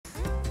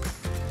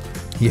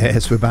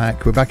Yes, we're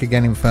back. We're back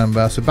again in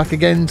Fernbus. We're back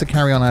again to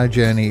carry on our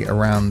journey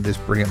around this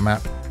brilliant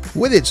map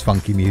with its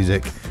funky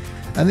music.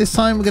 And this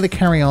time we're going to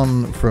carry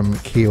on from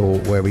Kiel,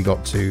 where we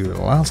got to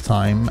last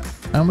time,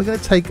 and we're going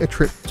to take a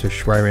trip to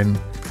Schwerin.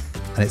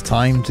 And it's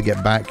time to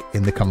get back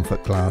in the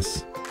comfort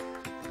class.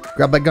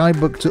 Grab that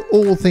guidebook to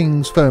all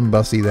things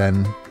Fernbusy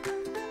then,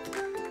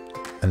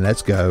 and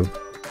let's go.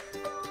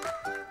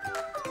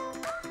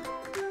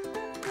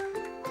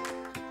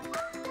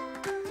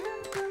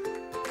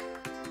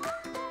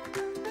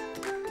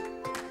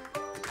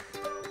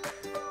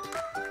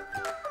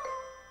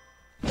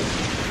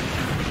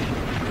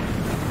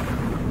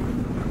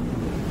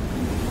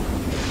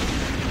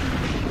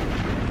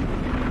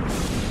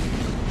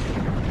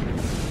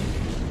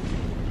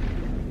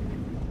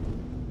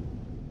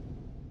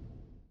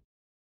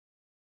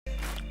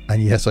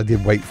 And yes, I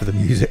did wait for the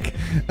music.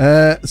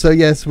 So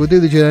yes, we'll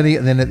do the journey,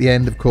 and then at the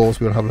end, of course,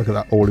 we'll have a look at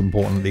that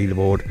all-important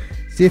leaderboard.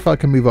 See if I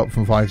can move up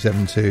from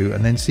 572,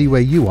 and then see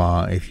where you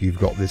are if you've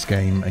got this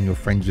game and you're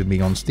friends with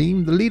me on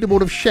Steam. The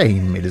leaderboard of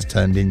shame it has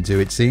turned into,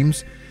 it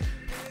seems.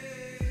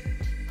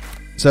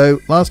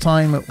 So last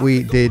time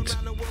we did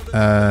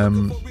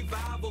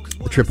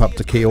the trip up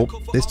to Kiel.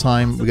 This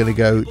time we're going to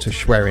go to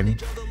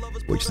Schwerin,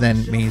 which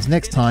then means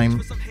next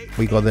time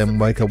we got to then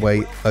work our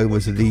way over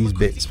to these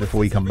bits before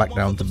we come back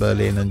down to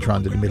Berlin and try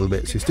and do the middle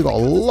bits. We've still got a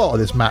lot of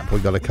this map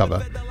we've got to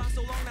cover.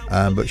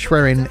 But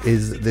Schwerin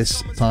is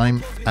this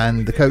time,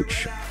 and the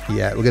coach,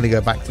 yeah, we're going to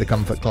go back to the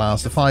comfort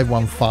class, the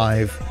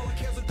 515,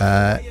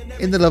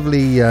 in the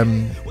lovely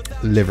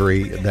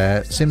livery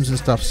there. Sims and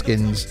Stuff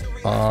skins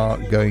are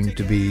going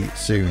to be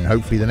soon.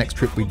 Hopefully the next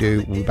trip we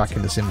do, we'll be back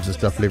in the Sims and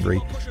Stuff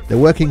livery. They're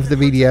working for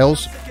the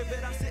VDLs.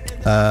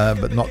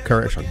 But not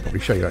currently. I can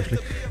probably show you actually,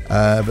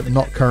 but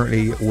not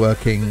currently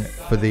working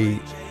for the.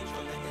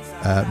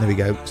 There we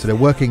go. So they're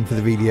working for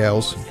the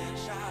VDLs,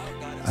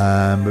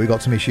 but we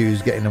got some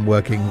issues getting them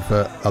working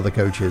for other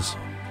coaches.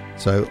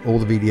 So all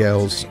the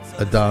VDLs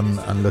are done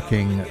and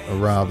looking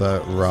rather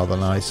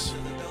nice.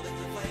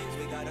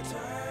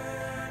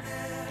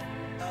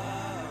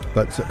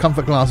 But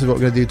comfort class is what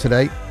we're going to do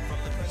today.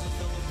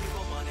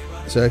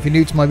 So if you're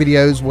new to my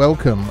videos,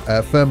 welcome.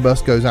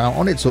 Fernbus goes out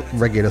on its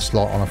regular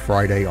slot on a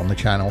Friday on the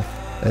channel.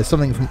 There's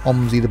something from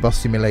OMSI, the bus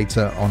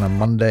simulator, on a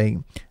Monday.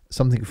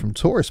 Something from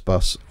Tourist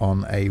Bus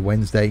on a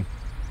Wednesday.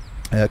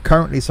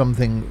 Currently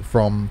something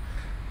from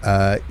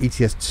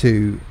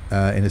ETS2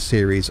 in a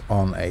series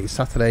on a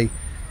Saturday.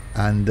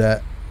 And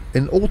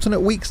in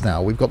alternate weeks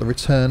now, we've got the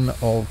return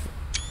of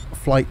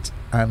flight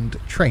and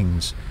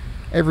trains.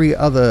 Every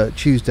other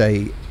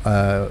Tuesday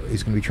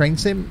is going to be train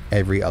sim.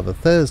 Every other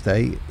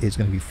Thursday is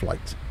going to be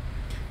flight.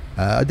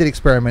 I did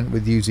experiment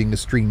with using the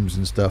streams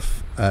and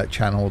stuff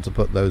channel to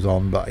put those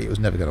on, but it was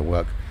never going to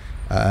work.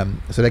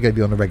 So they're going to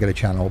be on the regular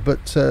channel,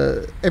 but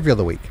every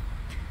other week.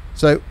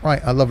 So,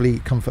 right, our lovely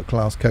comfort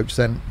class coach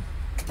then.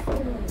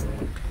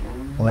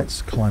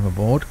 Let's climb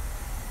aboard.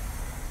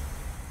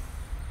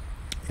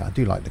 Yeah, I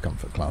do like the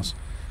comfort class.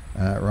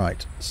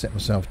 Right, set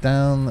myself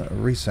down,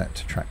 reset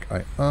to track.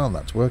 Oh,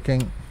 that's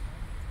working.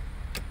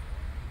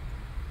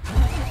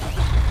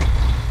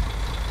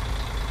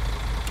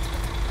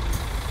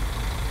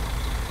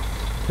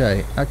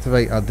 Okay,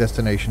 activate our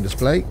destination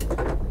display.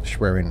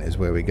 Schwerin is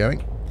where we're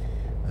going.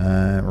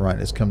 Right,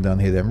 let's come down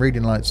here then.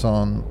 Reading lights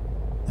on,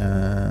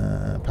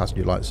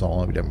 passenger lights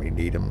on. We don't really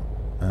need them.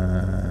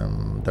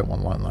 Don't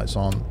want line lights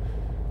on.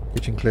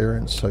 Kitchen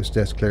clearance,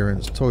 hostess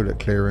clearance, toilet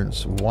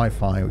clearance,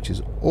 Wi-Fi, which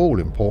is all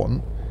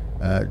important.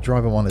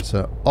 Driver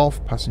monitor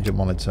off, passenger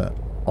monitor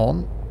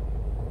on.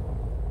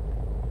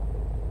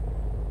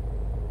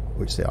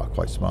 Which they are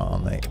quite smart,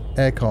 aren't they?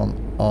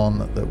 Aircon on,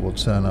 that will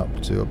turn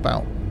up to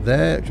about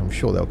there, which I'm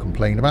sure they'll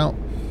complain about.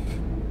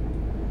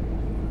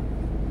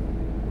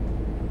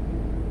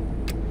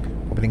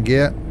 Pop it in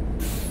gear.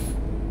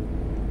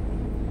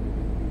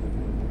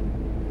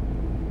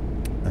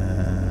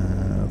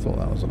 I thought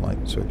that was a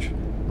light switch.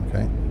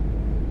 Okay.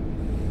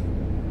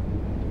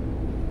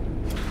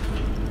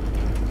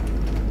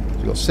 So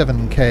we've got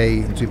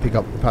 7k to pick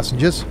up the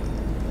passengers.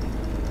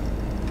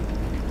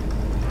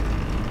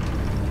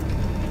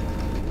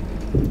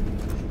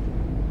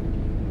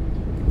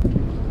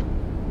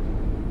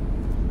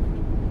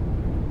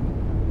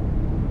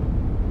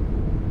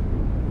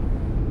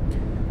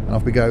 And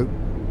off we go.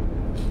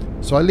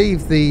 So I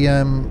leave the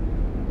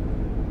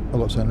I've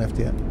got to turn left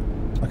here.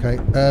 Okay,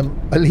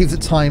 I leave the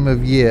time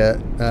of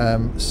year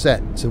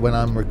set to when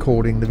I'm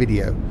recording the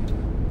video,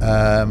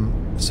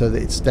 so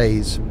that it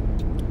stays.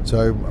 So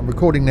I'm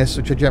recording this,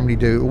 which I generally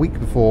do a week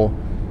before.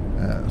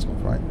 That's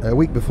not right. A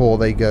week before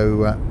they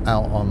go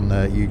out on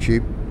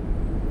YouTube.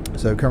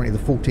 So currently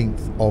the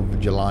 14th of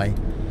July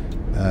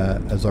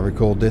as I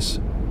record this,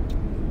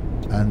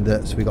 and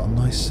so we got a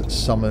nice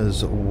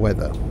summer's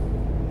weather.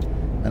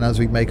 And as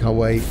we make our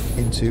way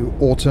into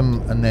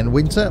autumn and then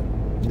winter,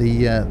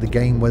 the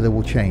game weather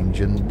will change,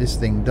 and this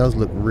thing does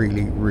look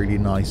really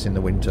nice in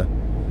the winter.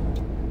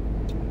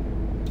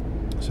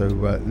 So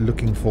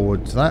looking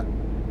forward to that.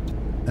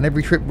 And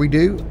every trip we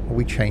do,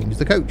 we change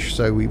the coach.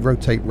 So we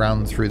rotate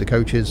round through the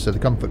coaches, so the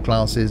comfort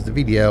classes, the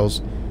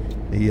VDLs,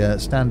 the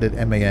standard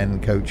MAN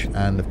coach,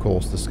 and of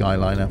course the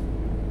Skyliner.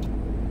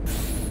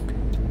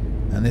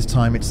 And this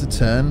time it's the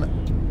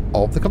turn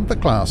of the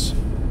comfort class.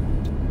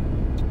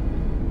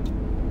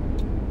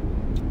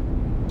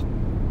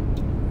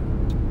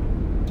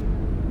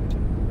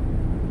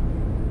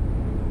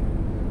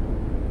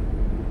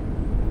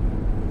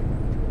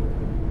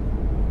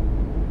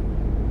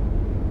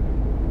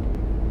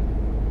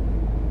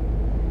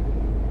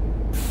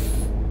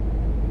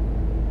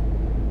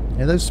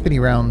 Yeah, those spinning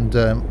around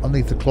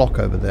underneath the clock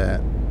over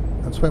there,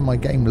 that's where my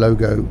game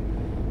logo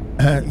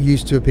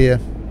used to appear.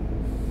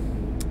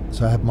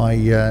 So I have my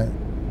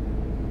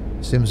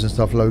Sims and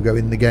Stuff logo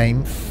in the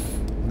game.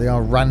 They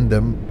are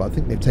random, but I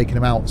think they've taken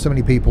them out. So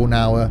many people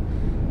now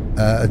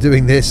are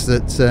doing this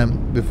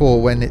that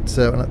before, when it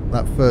when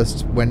that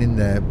first went in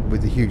there,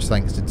 with a huge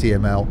thanks to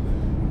TML,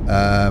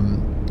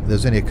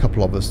 there's only a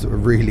couple of us that were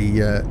really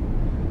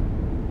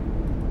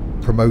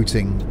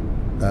promoting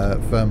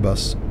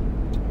Fernbus.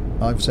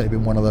 I've certainly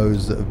been one of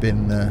those that have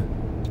been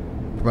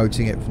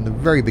promoting it from the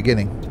very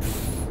beginning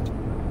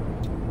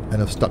and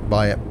have stuck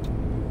by it.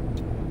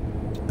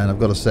 And I've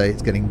got to say,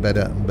 it's getting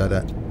better and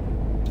better.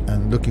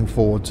 And looking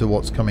forward to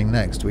what's coming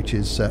next, which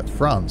is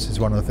France is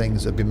one of the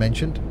things that have been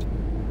mentioned.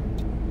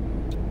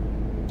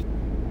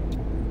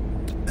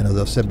 And as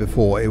I've said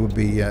before, it would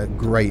be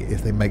great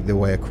if they make their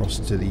way across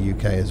to the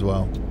UK as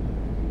well.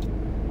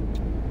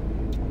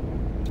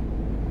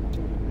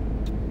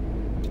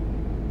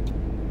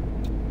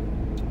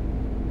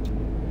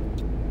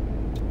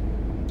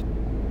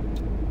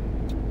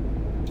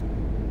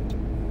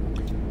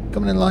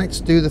 Coming in lights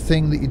do the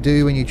thing that you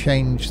do when you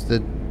change the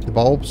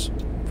bulbs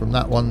from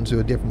that one to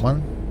a different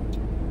one.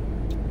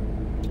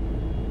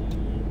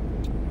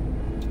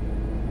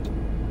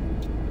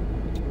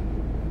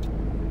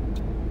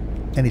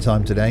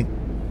 Anytime today.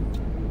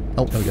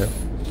 Oh, there we go.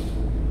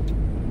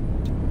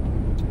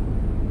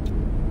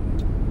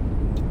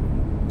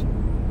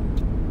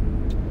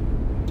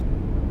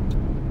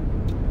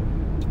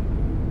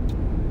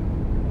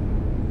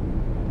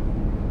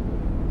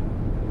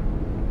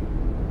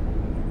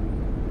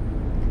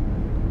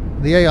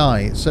 The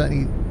AI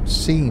certainly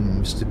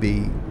seems to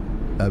be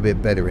a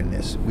bit better in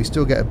this. We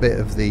still get a bit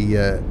of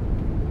the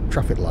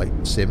traffic light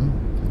sim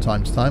from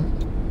time to time.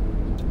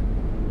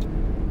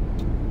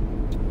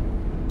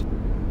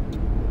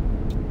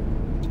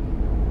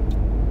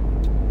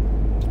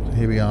 So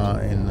here we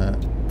are in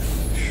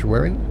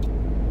Schwerin.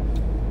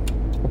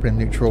 Pop in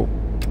neutral,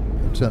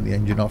 turn the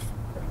engine off.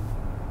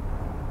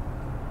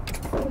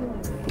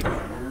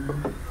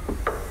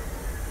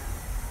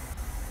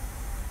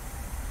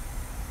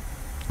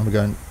 And we're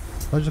going,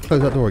 I'll just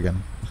close that door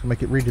again. It's going to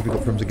make it really difficult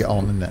for them to get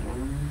on, isn't it?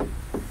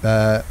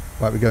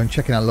 Right, we're going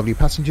checking out lovely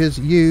passengers.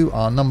 You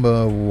are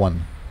number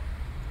 1.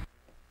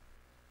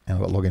 And I've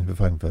got to log into the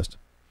phone first.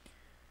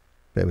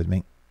 Bear with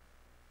me.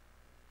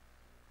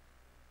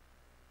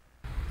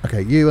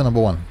 Okay, you are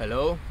number 1.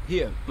 Hello,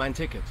 here, mein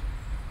Ticket.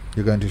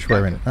 You're going to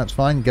Schwerin. That's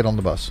fine, get on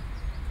the bus.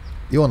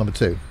 You're number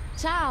 2.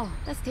 Ciao,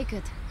 das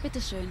Ticket.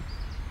 Bitteschön.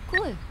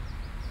 Cool.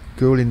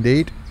 Cool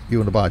indeed. You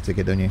want to buy a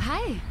ticket, don't you?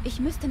 Hi, ich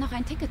müsste noch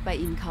ein Ticket bei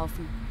Ihnen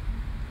kaufen.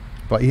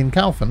 By Ian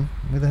Calvin?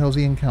 Where the hell's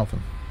Ian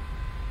Calvin?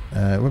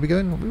 Where are we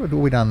going? We were all the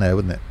way down there,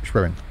 wouldn't it?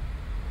 Schwerin.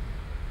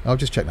 I'll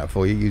just check that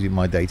for you using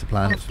my data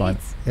plan. It's fine.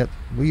 Yep.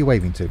 Who are you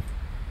waving to?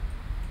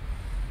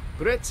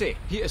 Grüezi,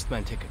 hier ist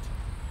mein Ticket.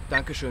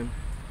 Dankeschön.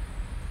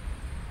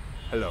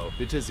 Hallo,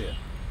 bitte sehr.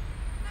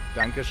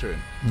 Dankeschön.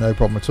 No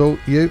problem at all.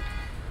 You?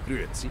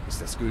 Grüezi,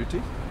 ist das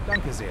gültig?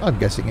 Danke sehr. I'm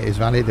guessing it is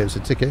valid. It's a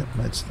ticket.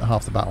 It's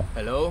half the battle.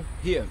 Hello,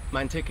 hier,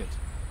 mein Ticket.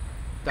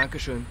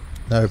 Dankeschön.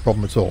 No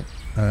problem at all.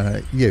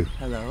 You?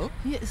 Hello,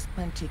 hier ist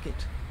mein Ticket.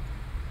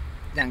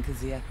 Danke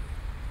sehr.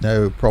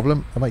 No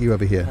problem. How about you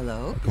over here?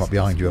 Hello, I'll come up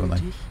behind you,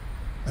 haven't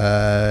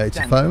I? It's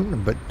a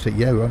phone, but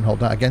yeah, we won't hold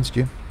that against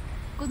you.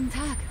 Guten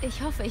Tag,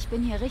 ich hoffe, ich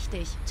bin hier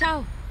richtig.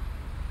 Ciao.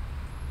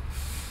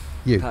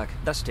 You? Tag,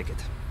 das Ticket.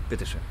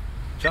 Bitteschön.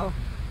 Ciao.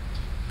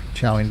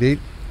 Ciao indeed.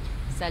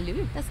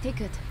 Salü, das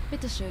Ticket.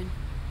 Bitteschön.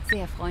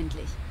 Sehr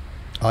freundlich.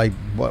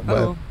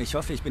 Hallo, ich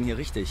hoffe, ich bin hier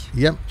richtig.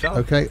 Yep. Ciao.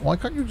 Okay. Why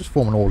can't you just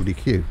form an orderly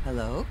queue?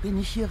 Hallo, bin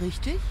ich hier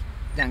richtig?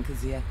 Danke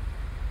sehr.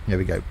 There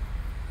we go.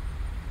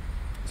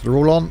 So they're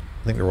all on?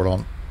 I think they're all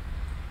on.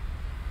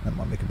 That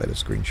might make a better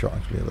screenshot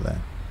actually over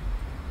there.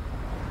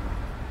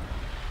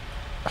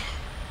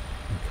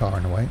 Car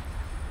in the way.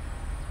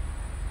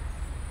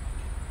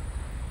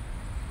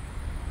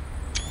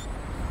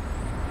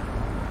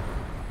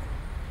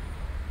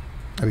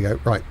 There we go.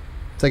 Right.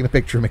 Taking a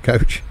picture of my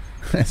coach.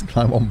 Let's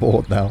climb on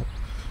board now.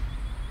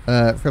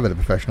 For a bit of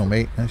professional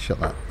me. Let's shut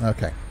that.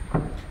 Okay.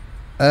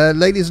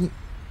 Ladies and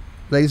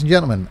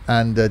gentlemen,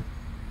 and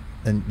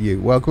you,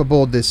 welcome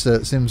aboard this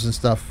Sims and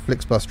Stuff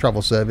Flixbus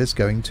travel service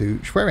going to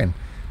Schwerin.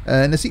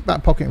 In the seat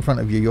back pocket in front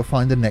of you, you'll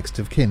find a next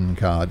of kin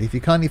card. If you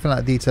kindly fill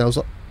out details,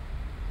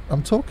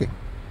 I'm talking.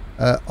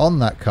 On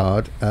that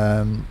card,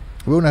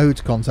 we'll know who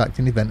to contact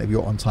in the event of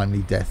your untimely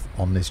death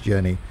on this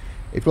journey.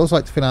 If you'd also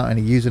like to fill out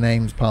any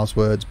usernames,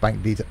 passwords,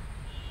 bank details,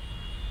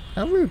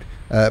 how rude,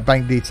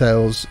 bank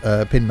details,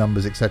 PIN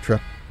numbers,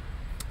 etc.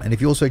 And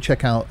if you also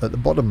check out at the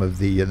bottom of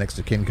the next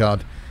of kin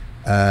card,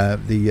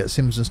 the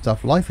Sims and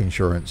Stuff life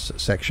insurance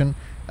section,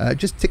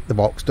 just tick the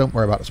box. Don't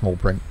worry about the small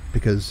print,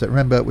 because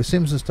remember, with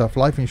Sims and Stuff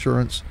life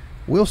insurance,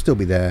 we'll still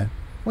be there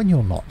when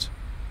you're not.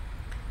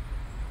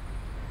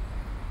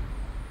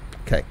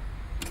 Okay,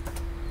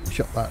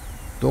 shut that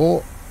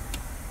door.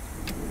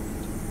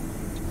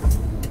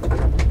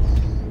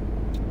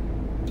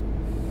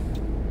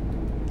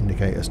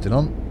 Indicator still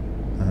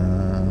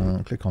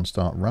on. Click on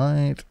start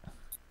ride.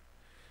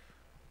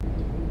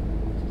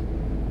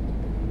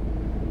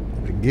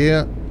 Open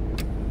gear.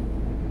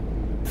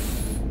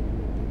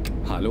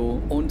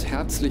 Hallo und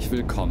herzlich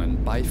willkommen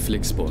bei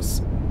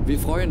Flixbus. Wir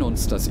freuen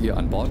uns, dass ihr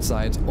an Bord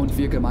seid und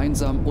wir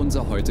gemeinsam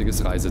unser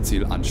heutiges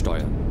Reiseziel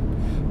ansteuern.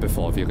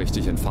 Bevor wir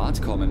richtig in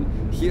Fahrt kommen,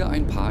 hier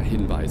ein paar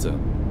Hinweise.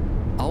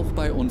 Auch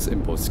bei uns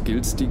im Bus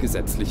gilt die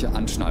gesetzliche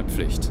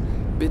Anschnallpflicht.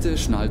 Bitte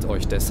schnallt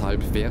euch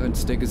deshalb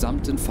während der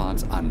gesamten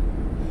Fahrt an.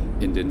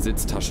 In den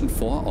Sitztaschen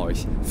vor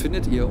euch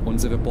findet ihr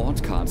unsere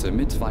Bordkarte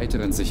mit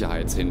weiteren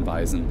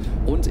Sicherheitshinweisen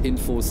und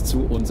Infos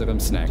zu unserem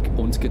Snack-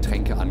 und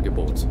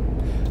Getränkeangebot.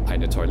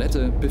 Eine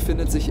Toilette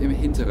befindet sich im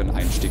hinteren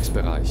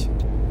Einstiegsbereich.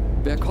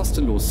 Wer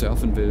kostenlos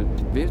surfen will,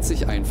 wählt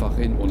sich einfach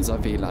in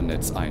unser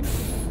WLAN-Netz ein.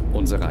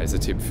 Unser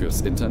Reisetipp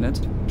fürs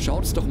Internet?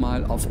 Schaut doch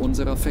mal auf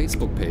unserer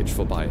Facebook-Page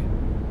vorbei.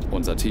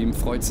 Unser Team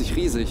freut sich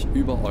riesig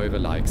über eure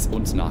Likes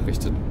und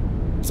Nachrichten.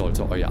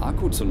 Sollte euer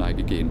Akku zur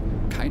Neige gehen,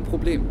 kein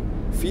Problem.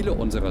 Viele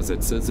unserer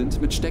Sitze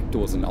sind mit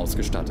Steckdosen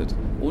ausgestattet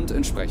und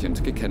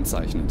entsprechend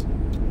gekennzeichnet.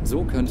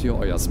 So könnt ihr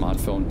euer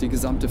Smartphone die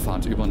gesamte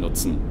Fahrt über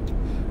nutzen.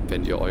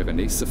 Wenn ihr eure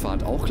nächste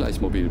Fahrt auch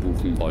gleich mobil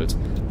buchen wollt,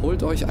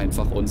 holt euch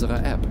einfach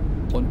unsere App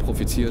und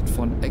profitiert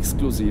von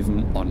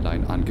exklusiven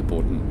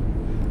Online-Angeboten.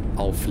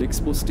 Auf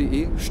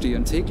flixbus.de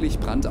stehen täglich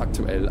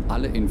brandaktuell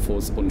alle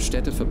Infos und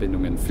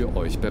Städteverbindungen für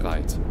euch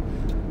bereit.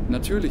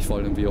 Natürlich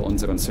wollen wir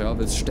unseren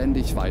Service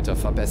ständig weiter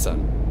verbessern.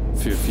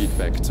 Für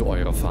Feedback zu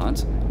eurer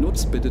Fahrt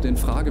nutzt bitte den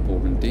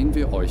Fragebogen, den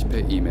wir euch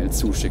per E-Mail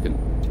zuschicken.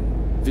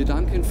 Wir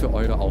danken für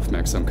eure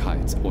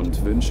Aufmerksamkeit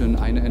und wünschen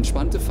eine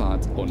entspannte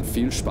Fahrt und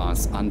viel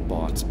Spaß an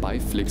Bord bei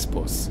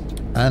Flixbus.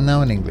 And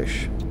now in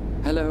English.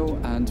 Hello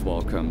and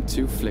welcome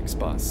to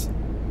Flixbus.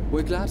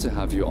 We're glad to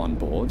have you on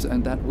board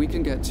and that we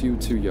can get you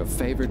to your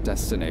favorite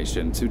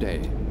destination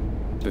today.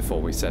 Before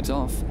we set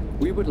off,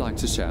 we would like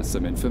to share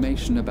some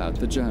information about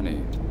the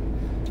journey.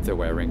 The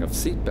wearing of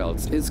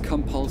seatbelts is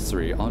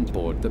compulsory on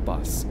board the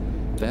bus.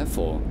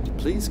 Therefore,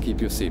 please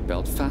keep your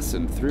seatbelt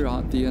fastened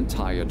throughout the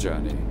entire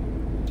journey.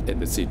 In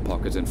the seat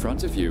pocket in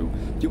front of you,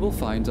 you will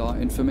find our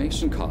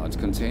information card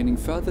containing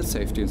further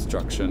safety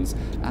instructions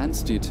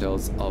and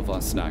details of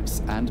our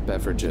snacks and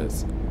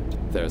beverages.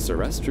 There's a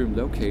restroom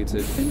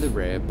located in the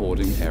rear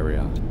boarding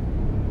area.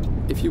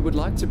 If you would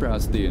like to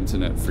browse the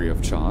internet free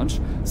of charge,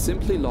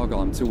 simply log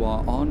on to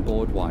our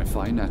onboard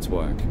Wi-Fi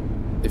network.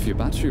 If your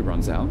battery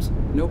runs out,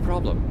 no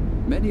problem.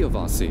 Many of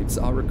our seats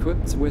are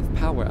equipped with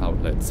power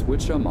outlets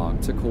which are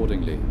marked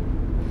accordingly.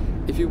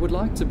 If you would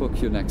like to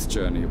book your next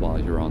journey while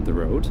you're on the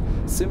road,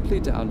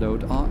 simply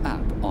download our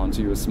app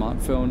onto your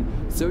smartphone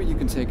so you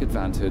can take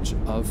advantage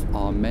of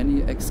our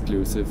many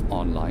exclusive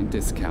online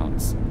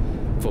discounts.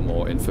 For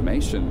more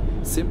information,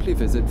 simply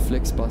visit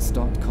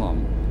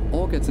flixbus.com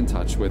or get in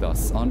touch with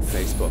us on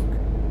Facebook.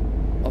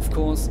 Of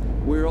course,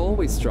 we're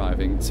always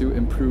striving to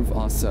improve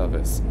our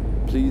service.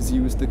 Please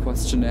use the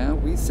questionnaire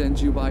we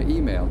send you by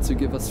email to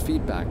give us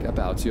feedback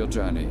about your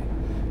journey.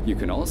 You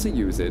can also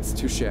use it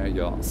to share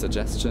your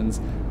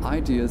suggestions,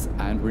 ideas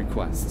and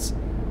requests.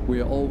 We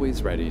are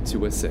always ready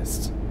to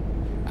assist.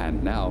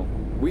 And now,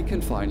 we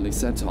can finally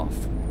set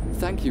off.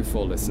 Thank you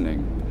for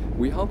listening.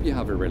 We hope you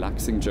have a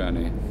relaxing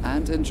journey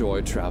and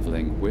enjoy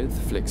traveling with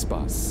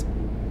Flixbus.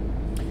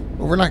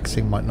 Well,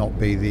 relaxing might not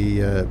be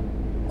the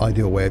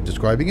ideal way of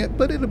describing it,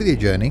 but it'll be a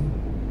journey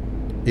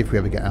if we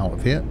ever get out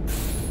of here.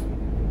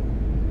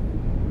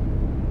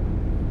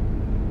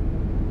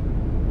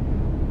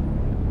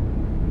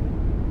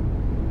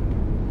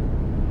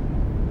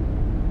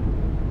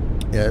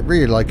 Yeah,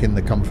 really liking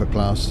the comfort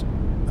class.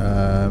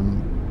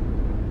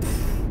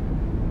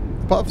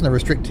 Apart from the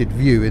restricted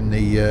view in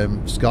the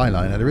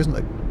Skyliner, there isn't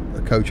a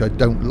coach I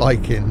don't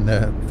like in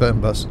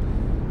Fernbus.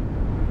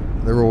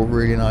 They're all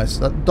really nice.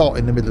 That dot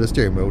in the middle of the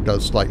steering wheel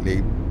does slightly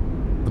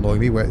annoy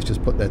me, where it's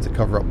just put there to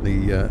cover up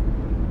the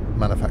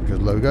manufacturer's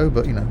logo,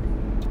 but you know.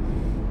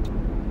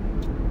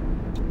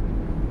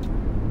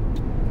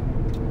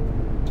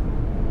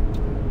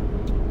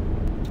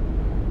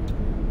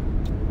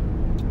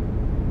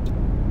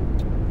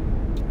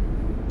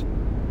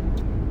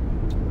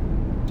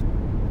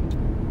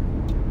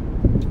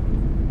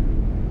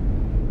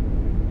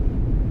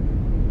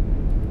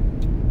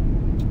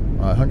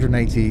 Right,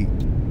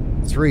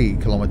 183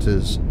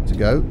 kilometers to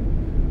go.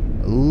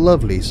 A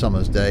lovely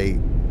summer's day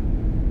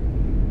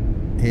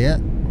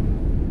here.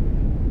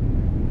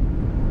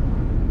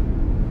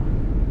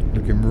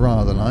 Looking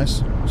rather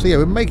nice. So yeah,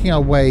 we're making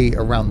our way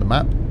around the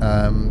map.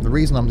 The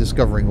reason I'm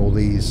discovering all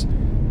these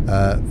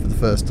for the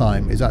first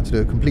time is I had to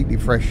do a completely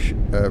fresh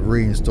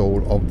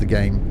reinstall of the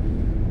game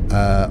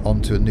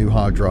onto a new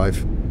hard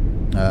drive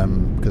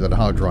because I had a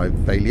hard drive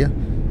failure.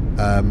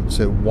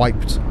 So it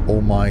wiped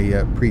all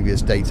my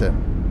previous data.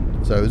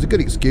 So it was a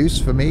good excuse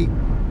for me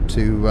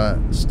to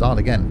start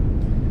again.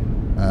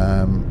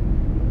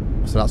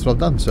 So that's what I've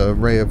done. So a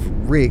way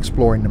of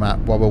re-exploring the map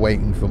while we're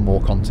waiting for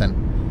more content,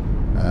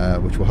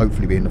 which will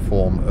hopefully be in the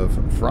form of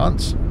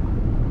France.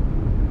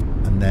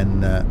 And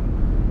then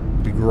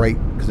it'll be great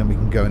because then we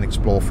can go and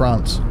explore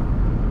France.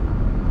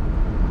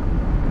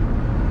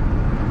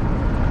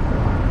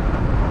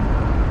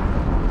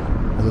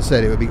 As I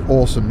said, it would be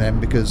awesome then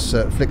because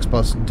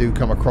Flixbus do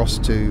come across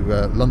to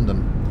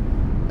London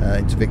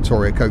into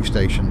Victoria Coach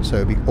Station, so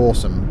it'd be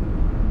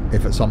awesome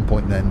if at some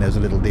point then there's a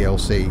little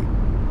DLC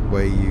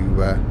where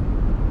you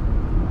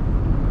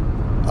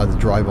either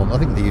drive on, I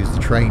think they use the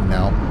train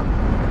now.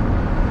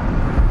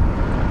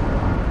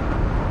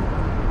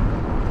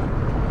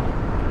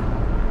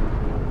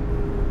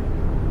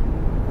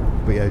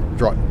 But yeah,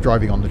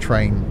 driving on the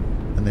train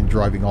and then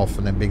driving off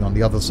and then being on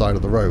the other side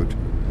of the road.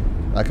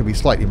 That could be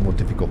slightly more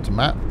difficult to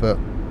map, but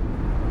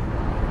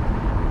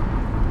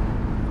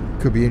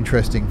could be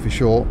interesting for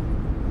sure.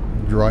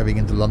 Driving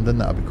into London,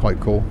 that would be quite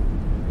cool.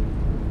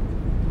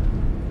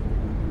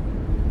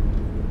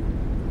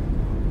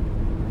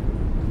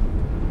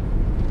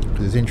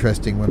 Because it's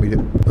interesting when we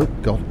do... Oh,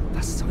 God.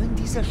 Was sollen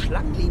diese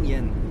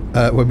Schlangenlinien?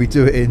 When we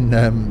do it in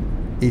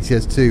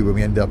ETS2, when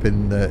we end up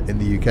in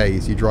the UK,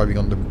 is you're driving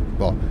on the...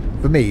 Well,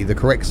 for me, the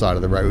correct side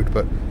of the road,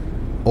 but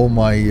all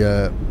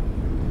my...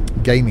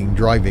 gaming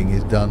driving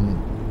is done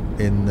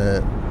in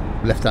the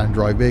left-hand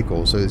drive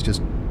vehicle, so it's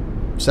just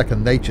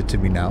second nature to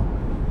me now.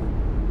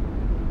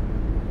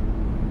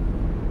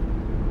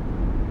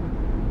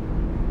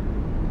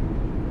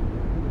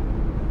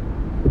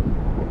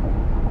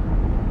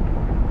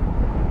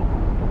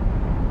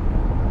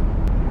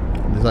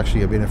 There's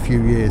actually been a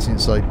few years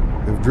since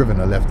I've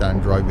driven a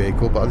left-hand drive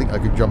vehicle, but I think I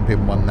could jump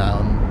in one now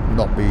and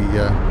not be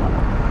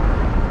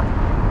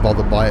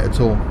bothered by it at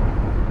all.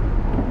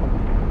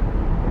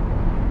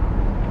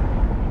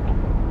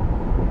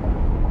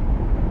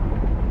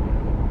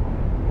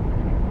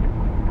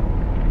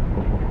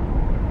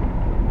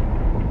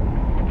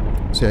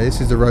 So yeah,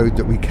 this is the road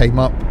that we came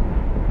up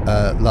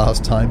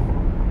last time,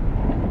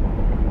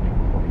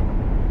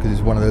 because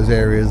it's one of those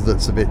areas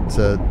that's a bit,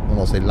 I'll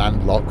not say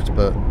landlocked,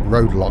 but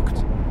road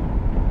locked.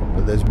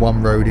 But there's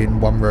one road in,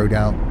 one road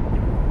out.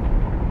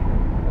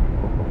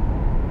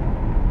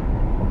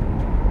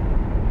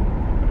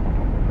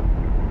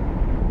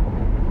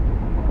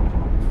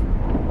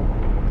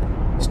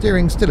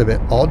 Steering's still a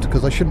bit odd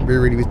because I shouldn't be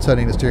really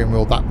turning the steering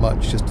wheel that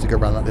much just to go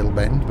around that little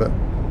bend, but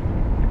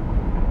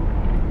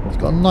it's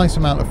got a nice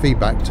amount of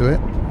feedback to it.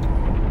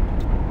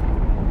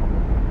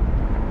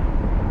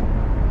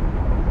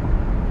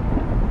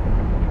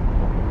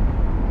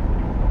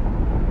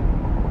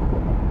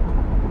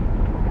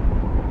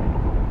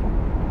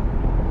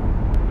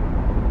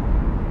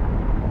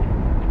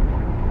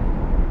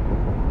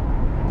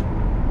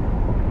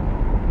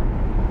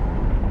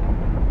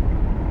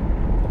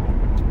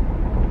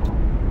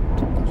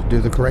 Do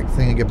the correct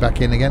thing and get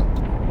back in again.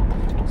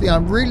 So yeah,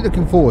 I'm really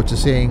looking forward to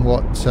seeing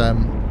what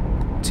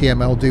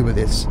TML do with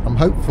this. I'm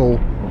hopeful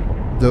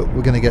that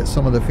we're going to get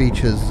some of the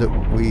features that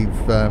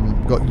we've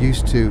got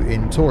used to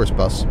in Tourist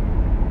Bus,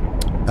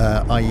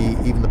 i.e.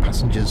 even the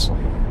passengers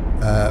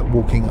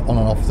walking on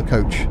and off the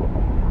coach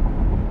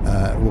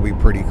will be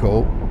pretty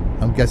cool.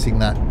 I'm guessing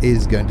that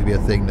is going to be a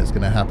thing that's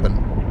going to happen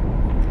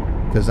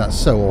because that's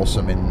so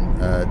awesome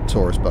in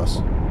Tourist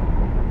Bus.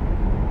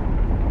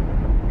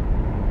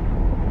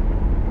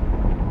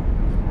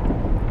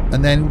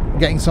 And then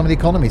getting some of the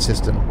economy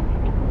system.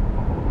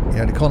 You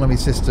know, the economy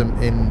system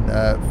in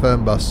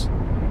Fernbus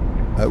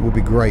will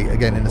be great.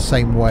 Again, in the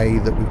same way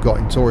that we've got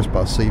in Tourist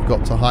Bus. So you've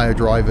got to hire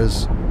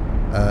drivers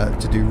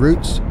to do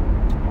routes.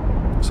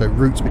 So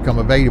routes become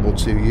available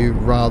to you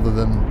rather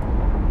than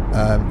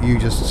you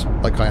just,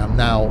 like I am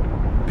now,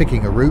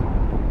 picking a route.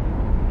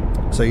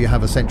 So you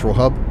have a central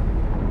hub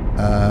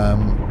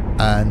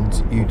and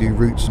you do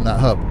routes from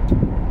that hub.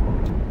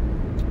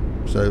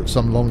 So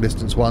some long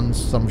distance ones,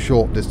 some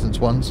short distance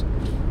ones.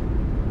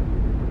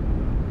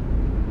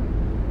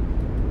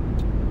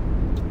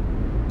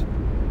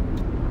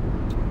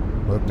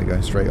 We're hopefully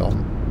going straight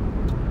on.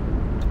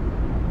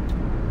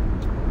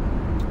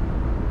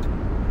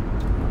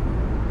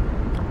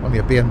 Only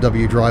a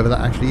BMW driver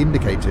that actually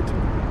indicated.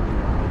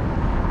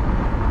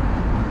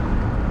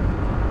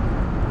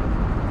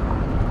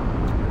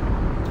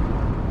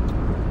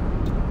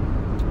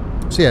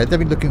 So yeah,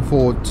 definitely looking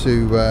forward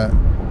to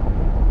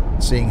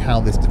seeing how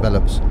this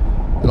develops.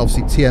 And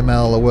obviously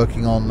TML are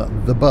working on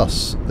The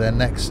Bus, their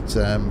next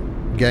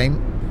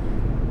game,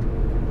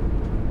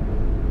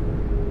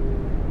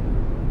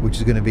 which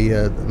is going to be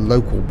a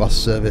local bus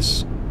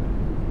service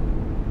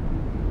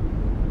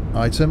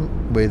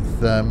item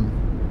with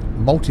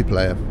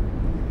multiplayer,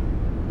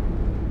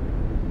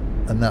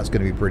 and that's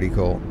going to be pretty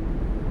cool.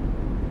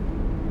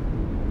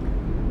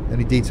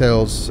 Any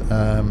details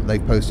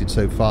they've posted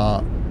so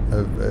far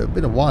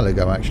been a while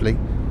ago actually,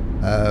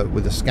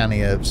 with a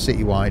Scania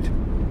Citywide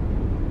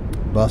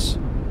bus.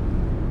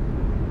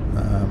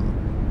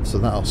 So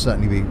that'll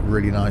certainly be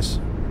really nice.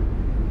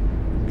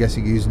 I'm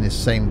guessing using this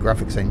same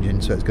graphics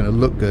engine, so it's going to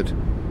look good.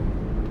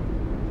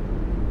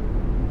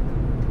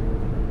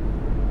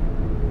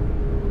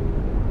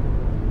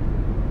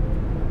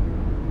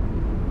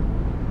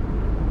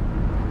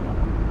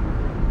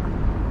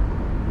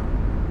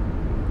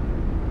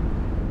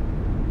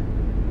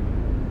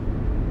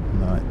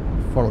 Right,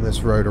 follow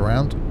this road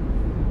around.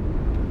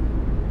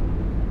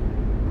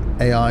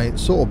 AI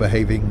sort of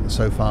behaving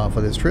so far for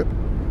this trip.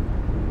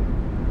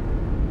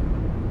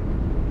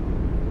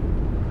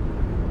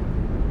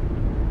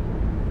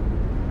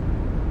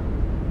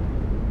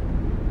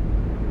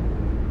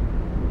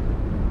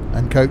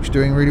 And coach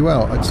doing really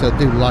well. I'd say I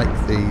do like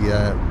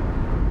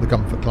the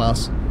comfort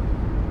class.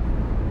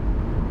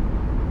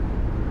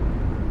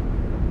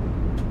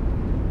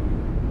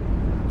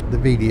 The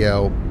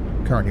VDL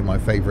currently my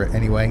favourite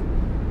anyway,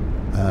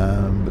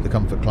 but the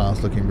comfort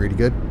class looking really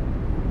good.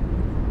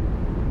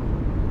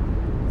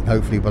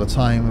 Hopefully by the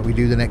time we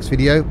do the next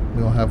video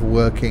we'll have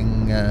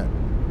working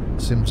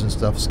Sims and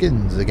Stuff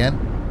skins again,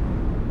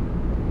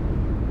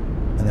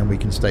 and then we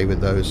can stay with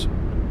those.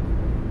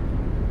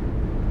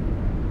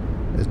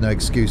 There's no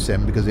excuse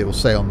then, because it will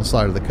say on the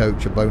side of the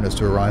coach, a bonus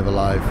to arrive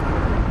alive.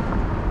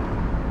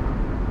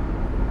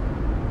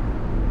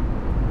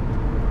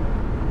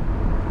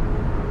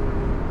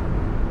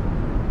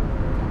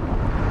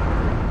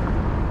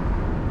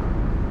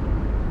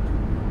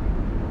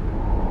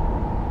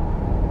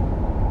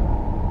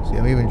 See,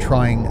 I'm even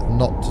trying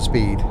not to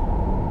speed.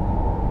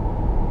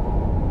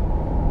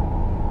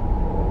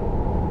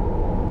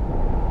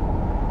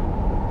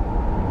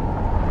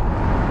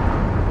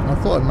 I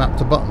thought I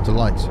mapped a button to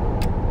lights.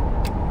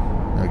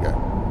 There we go.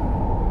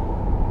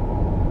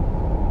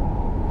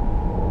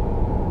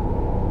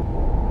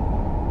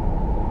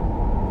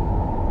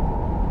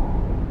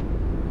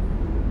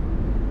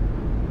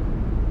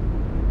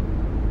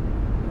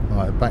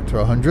 Alright, back to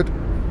 100.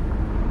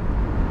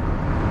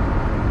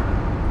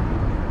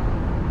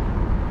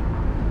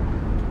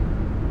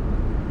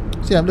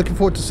 So yeah, I'm looking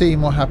forward to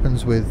seeing what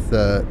happens with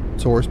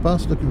Tourist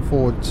Bus. Looking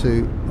forward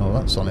to... oh,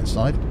 that's on its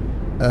side.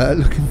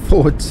 Looking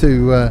forward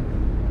to...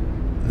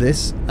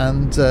 this,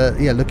 and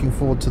yeah, looking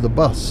forward to the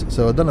bus.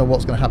 So I don't know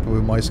what's going to happen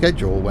with my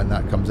schedule when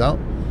that comes out,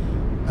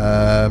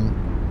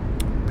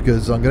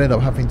 because I'm going to end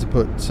up having to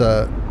put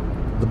the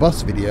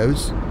bus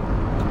videos,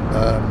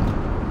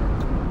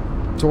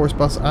 Tourist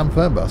Bus and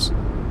Fernbus.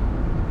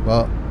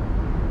 Well,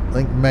 I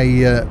think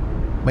may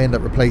end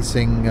up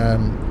replacing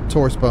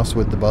Tourist Bus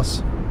with the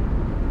bus,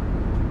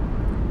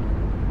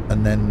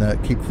 and then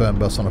keep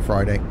Fernbus on a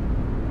Friday,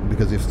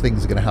 because if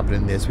things are going to happen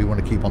in this, we want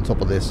to keep on top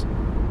of this,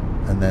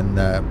 and then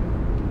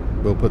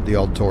we'll put the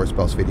odd Tourist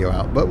Bus video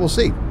out, but we'll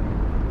see.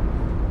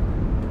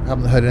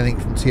 Haven't heard anything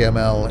from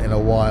TML in a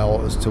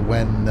while as to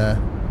when they're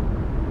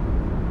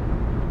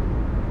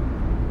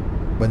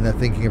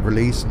thinking of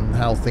release and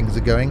how things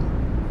are going.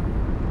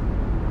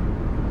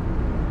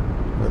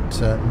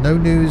 But no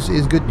news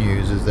is good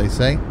news, as they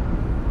say.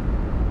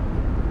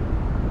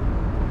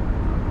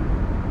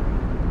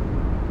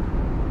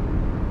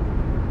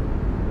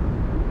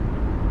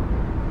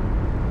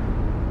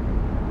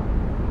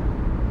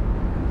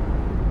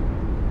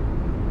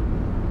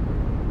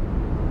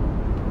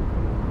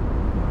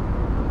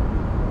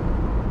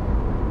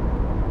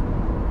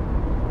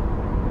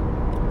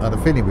 I had a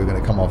feeling we were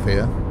going to come off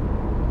here.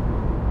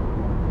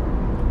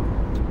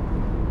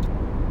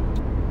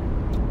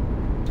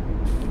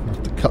 I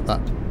have to cut that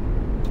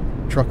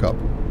truck up.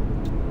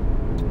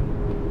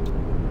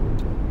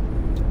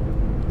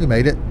 We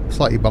made it.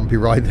 Slightly bumpy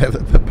ride there,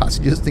 but the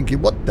passengers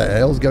thinking, what the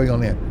hell's going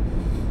on here?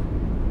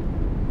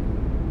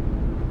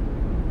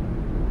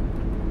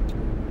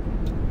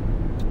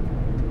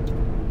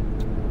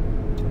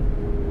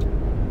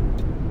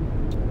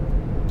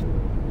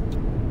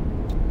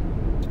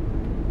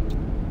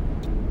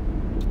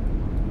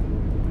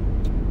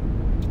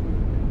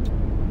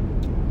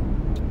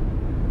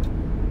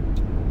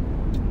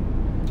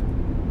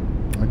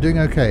 Doing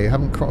okay.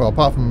 Haven't well,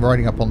 apart from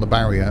riding up on the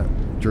barrier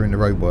during the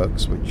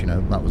roadworks, which, you know,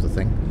 that was the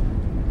thing.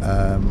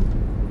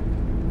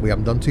 We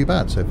haven't done too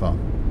bad so far.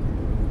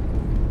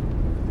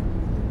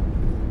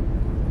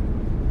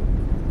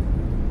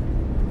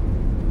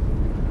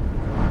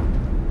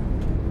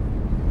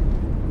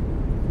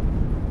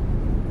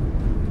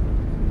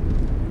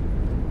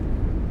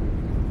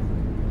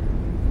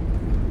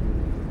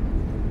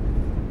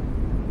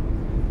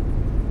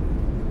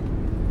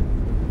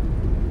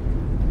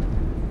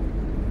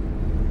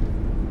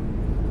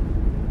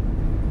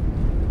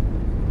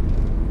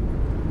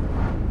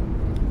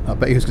 I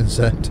bet he was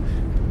concerned.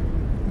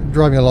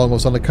 Driving along,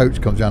 whilst on the coach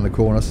comes down the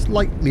corner,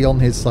 slightly on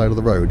his side of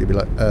the road. He'd be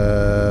like,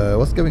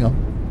 what's going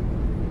on?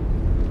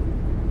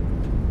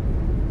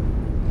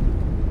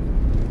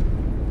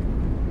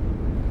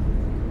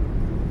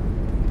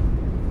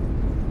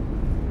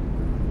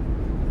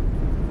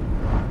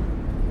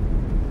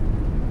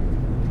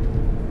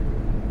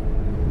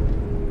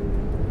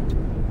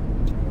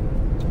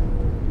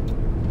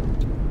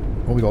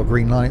 we got a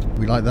green light.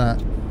 We like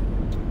that.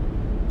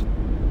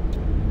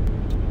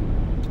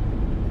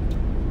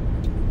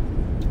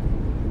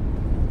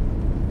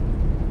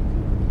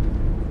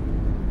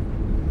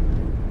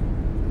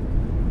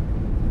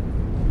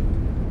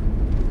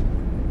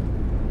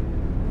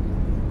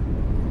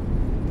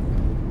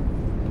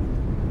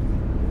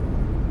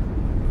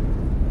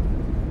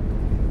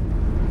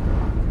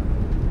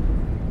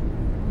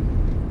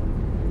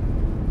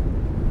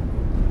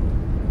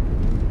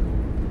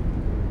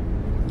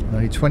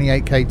 Only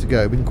 28k to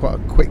go. Been quite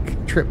a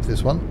quick trip,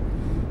 this one.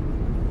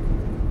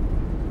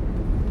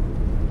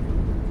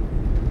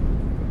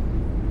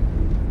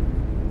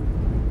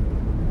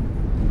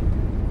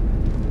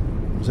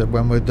 So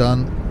when we're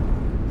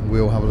done,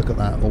 we'll have a look at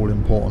that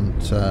all-important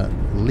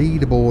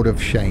leaderboard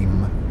of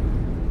shame.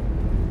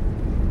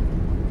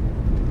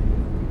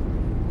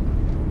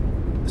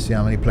 See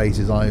how many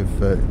places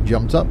I've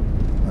jumped up,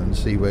 and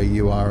see where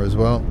you are as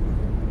well.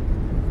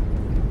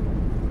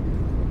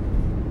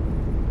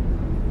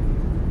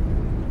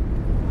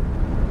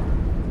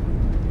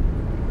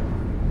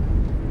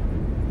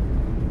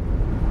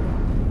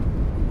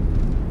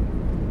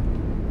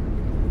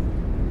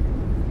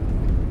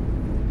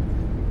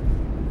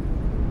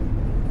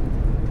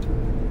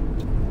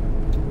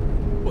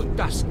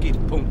 Das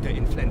gibt Punkte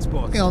in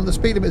Flensburg. Hang on, the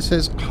speed limit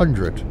says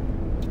 100.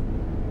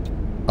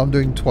 I'm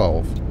doing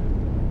 12.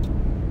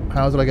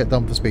 How did I get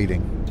done for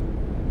speeding?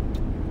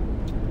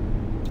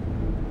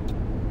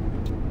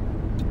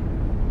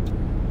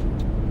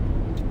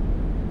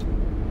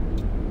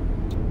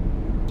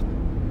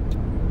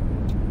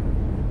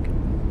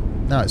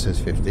 Now it says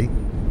 50.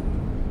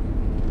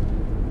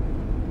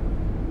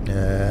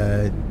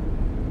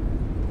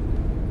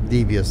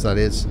 Devious, that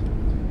is.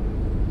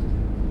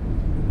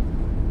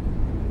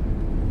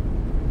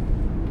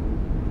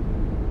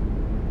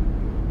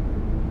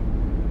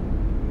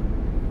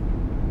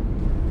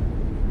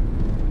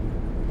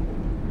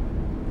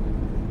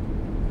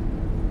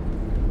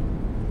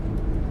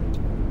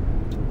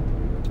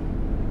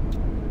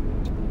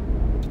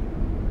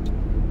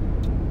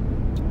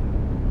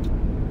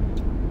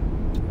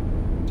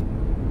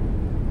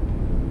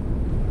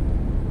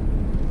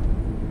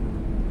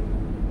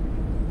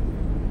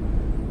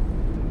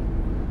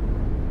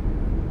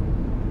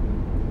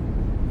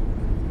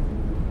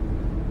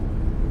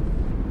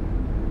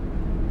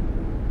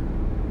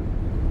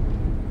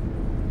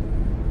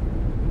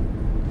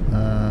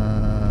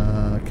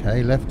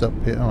 Okay, left up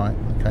here. Alright,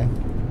 okay.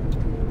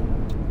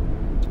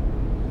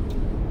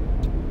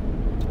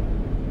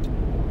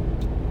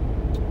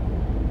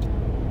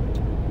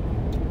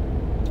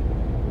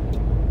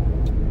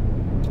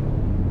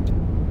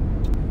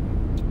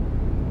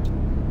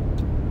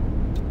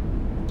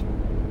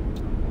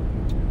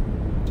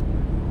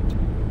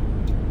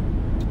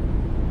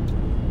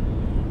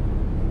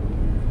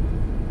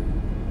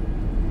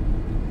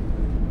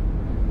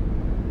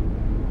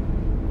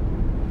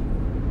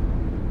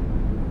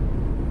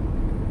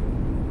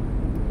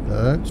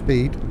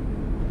 Speed.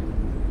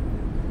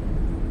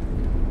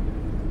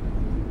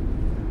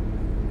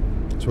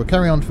 So we'll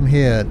carry on from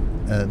here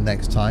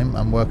next time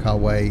and work our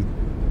way,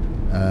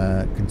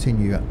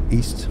 continue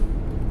east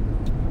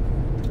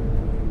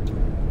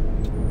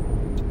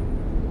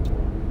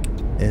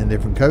in a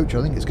different coach.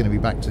 I think it's going to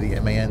be back to the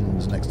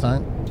MANs next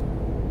time.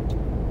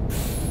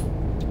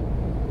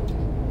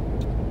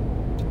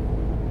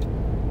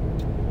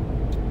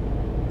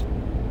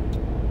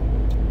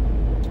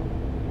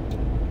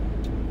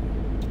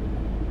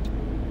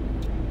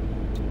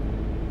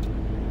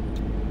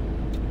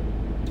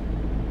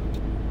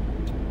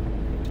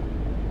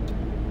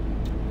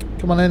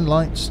 Come on in,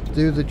 lights,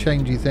 do the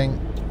changey thing.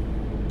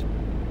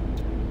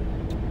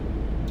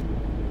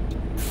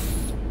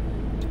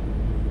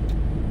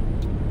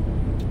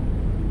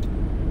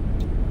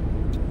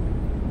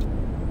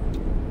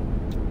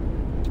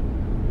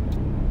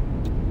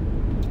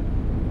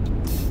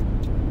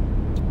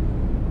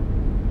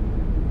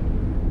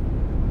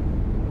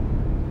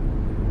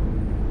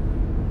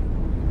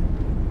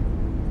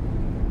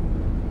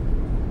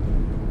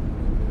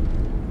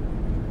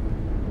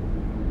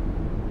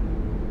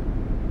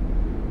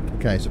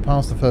 Okay, so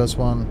past the first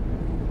one.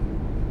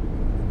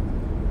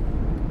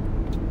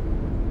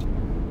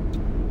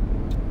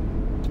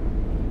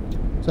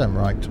 Turn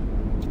right.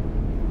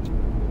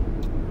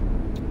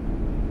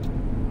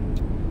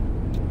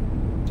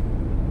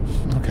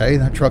 Okay,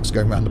 that truck's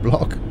going around the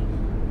block.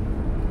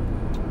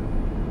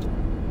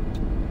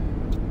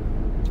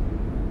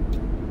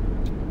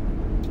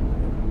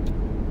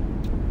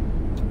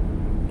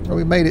 Well,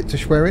 we made it to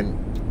Schwerin.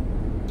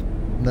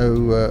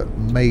 No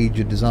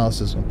major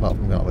disasters apart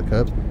from going up the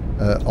curb.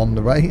 On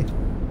the way.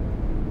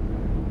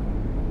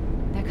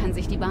 Da kann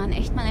sich die Bahn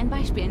echt mal ein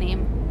Beispiel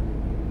nehmen.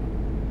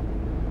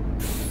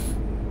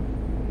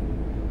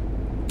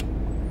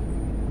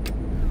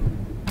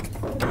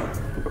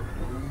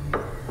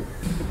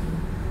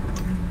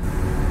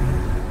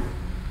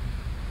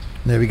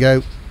 There we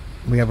go.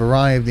 We have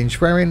arrived in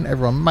Schwerin.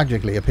 Everyone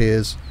magically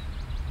appears,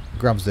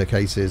 grabs their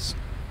cases.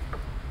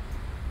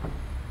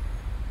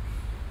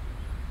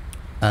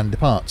 and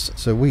departs.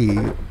 So we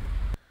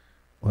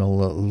will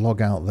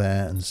log out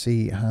there and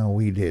see how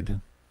we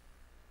did.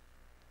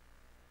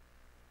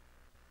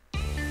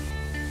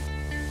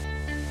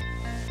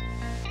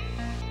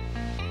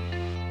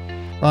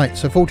 Right,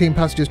 so 14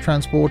 passengers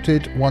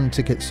transported, 1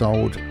 ticket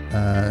sold,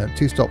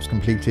 2 stops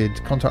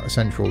completed, contact with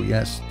Central,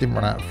 yes, didn't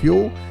run out of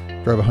fuel,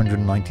 drove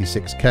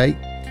 196k,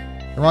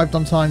 arrived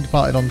on time,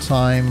 departed on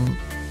time,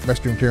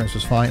 restroom clearance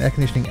was fine, air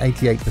conditioning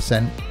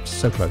 88%,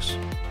 so close.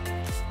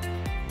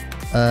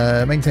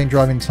 Maintained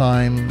driving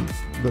time,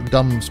 but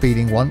done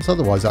speeding once,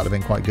 otherwise that would have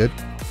been quite good.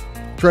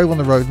 Drove on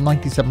the road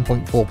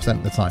 97.4%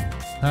 of the time.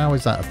 How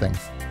is that a thing?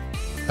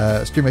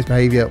 Extremist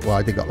behaviour, well,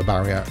 I did got the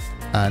barrier.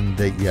 And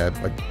yeah,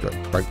 I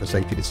broke the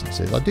safety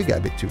distances. I do get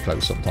a bit too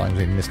close sometimes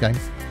in this game.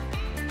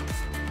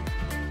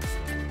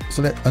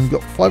 So and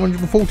got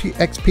 540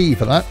 XP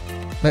for that.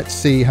 Let's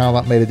see how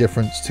that made a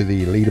difference to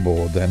the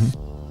leaderboard then.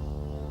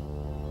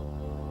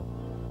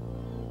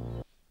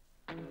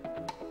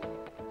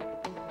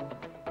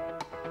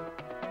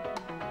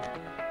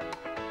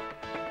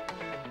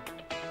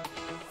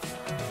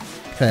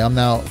 Okay, I'm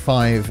now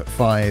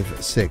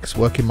 556,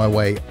 working my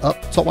way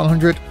up top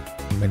 100.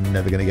 We're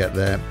never going to get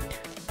there.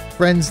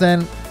 Friends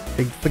then,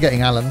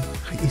 forgetting Alan,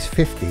 he's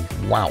 50,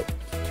 wow.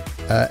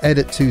 Ed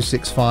at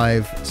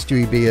 265,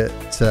 Stewie B at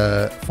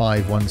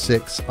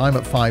 516, I'm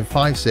at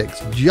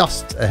 556,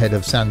 just ahead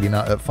of Sandy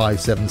Nut at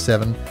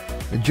 577,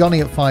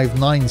 Johnny at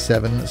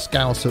 597,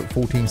 Scouse at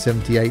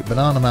 1478,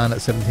 Banana Man at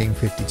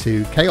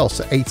 1752, Chaos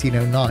at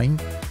 1809,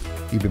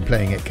 you've been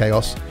playing it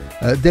Chaos,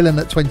 Dylan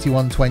at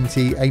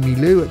 2120, Amy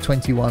Lou at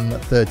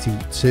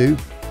 2132,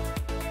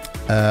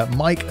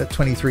 Mike at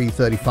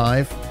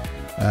 2335.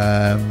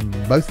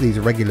 Both of these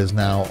are regulars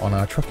now on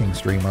our trucking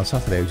stream on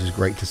Saturday, which is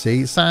great to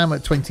see. Sam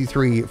at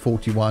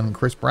 2341,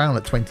 Chris Brown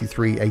at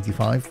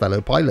 2385,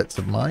 fellow pilots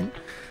of mine.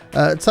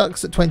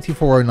 Tux at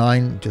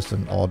 2409, just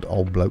an odd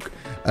old bloke.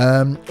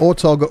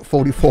 Ortog at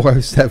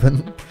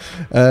 4407,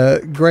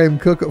 Graham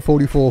Cook at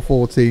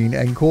 4414,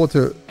 and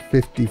Quarter at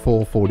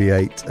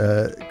 5448,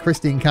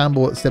 Christine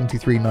Campbell at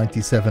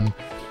 7397.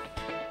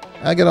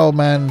 A good old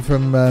man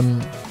from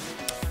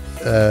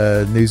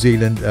New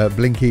Zealand,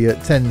 Blinky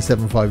at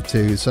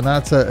 10752,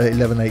 Sonata at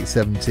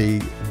 11870,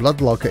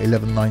 Bloodlock at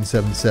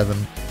 11977,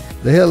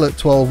 The Hill at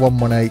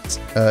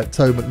 12118,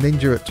 Toe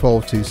McNinja at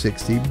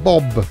 12260,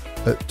 Bob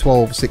at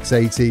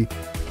 12680,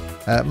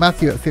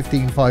 Matthew at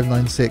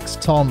 15596,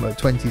 Tom at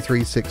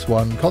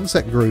 2361,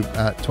 Concept Group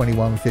at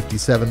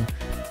 2157,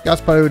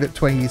 Gaspode at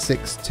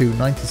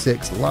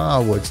 26296,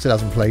 Larwood still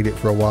hasn't played it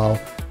for a while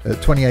at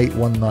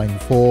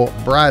 28194,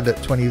 Brad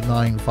at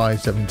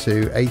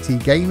 29572,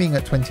 AT Gaming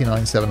at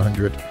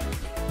 29700,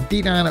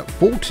 D-Dan at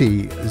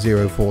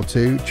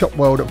 40042,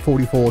 Chopworld at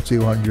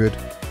 44200,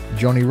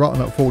 Johnny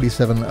Rotten at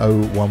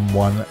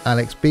 47011,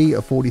 Alex B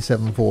at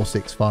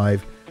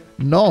 47465,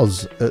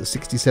 Noz at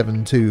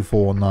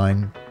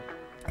 67249,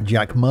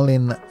 Jack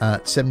Mullin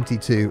at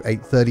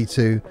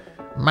 72832,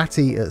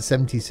 Matty at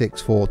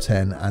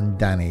 76410, and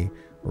Danny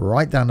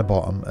right down the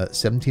bottom at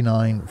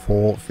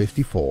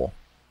 79454.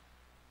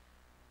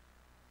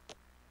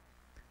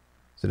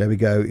 So there we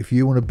go. If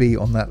you want to be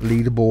on that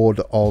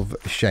leaderboard of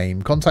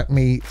shame, contact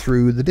me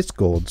through the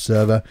Discord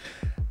server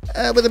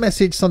with a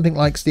message something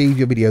like, Steve,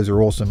 your videos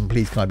are awesome,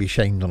 please can I be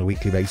shamed on a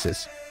weekly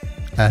basis?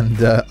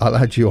 And I'll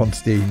add you on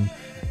Steam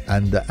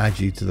and add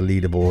you to the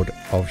leaderboard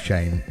of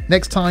shame.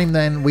 Next time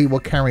then we will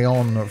carry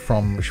on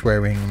from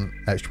Schwerin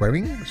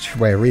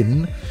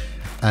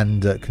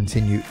and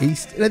continue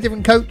east in a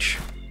different coach.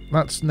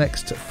 That's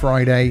next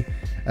Friday.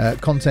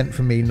 Content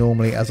from me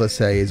normally, as I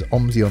say, is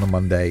OMSI on a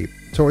Monday,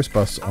 Tourist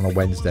Bus on a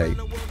Wednesday,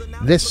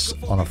 this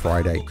on a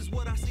Friday.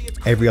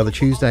 Every other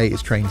Tuesday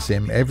is Train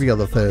Sim, every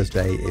other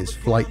Thursday is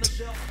Flight,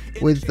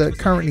 with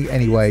currently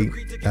anyway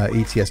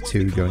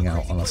ETS2 going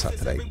out on a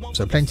Saturday.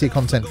 So plenty of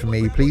content from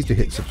me. Please do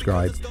hit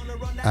subscribe,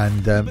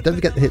 and don't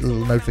forget to hit the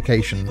little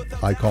notification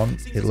icon.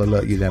 It'll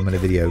alert you then when a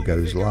video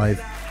goes live.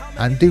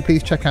 And do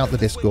please check out the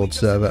Discord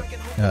server,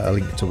 a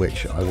link to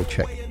which I will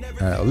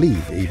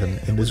leave even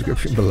in the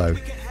description below.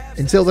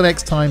 Until the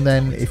next time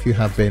then, if you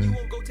have been,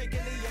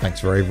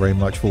 thanks very, very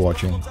much for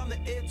watching.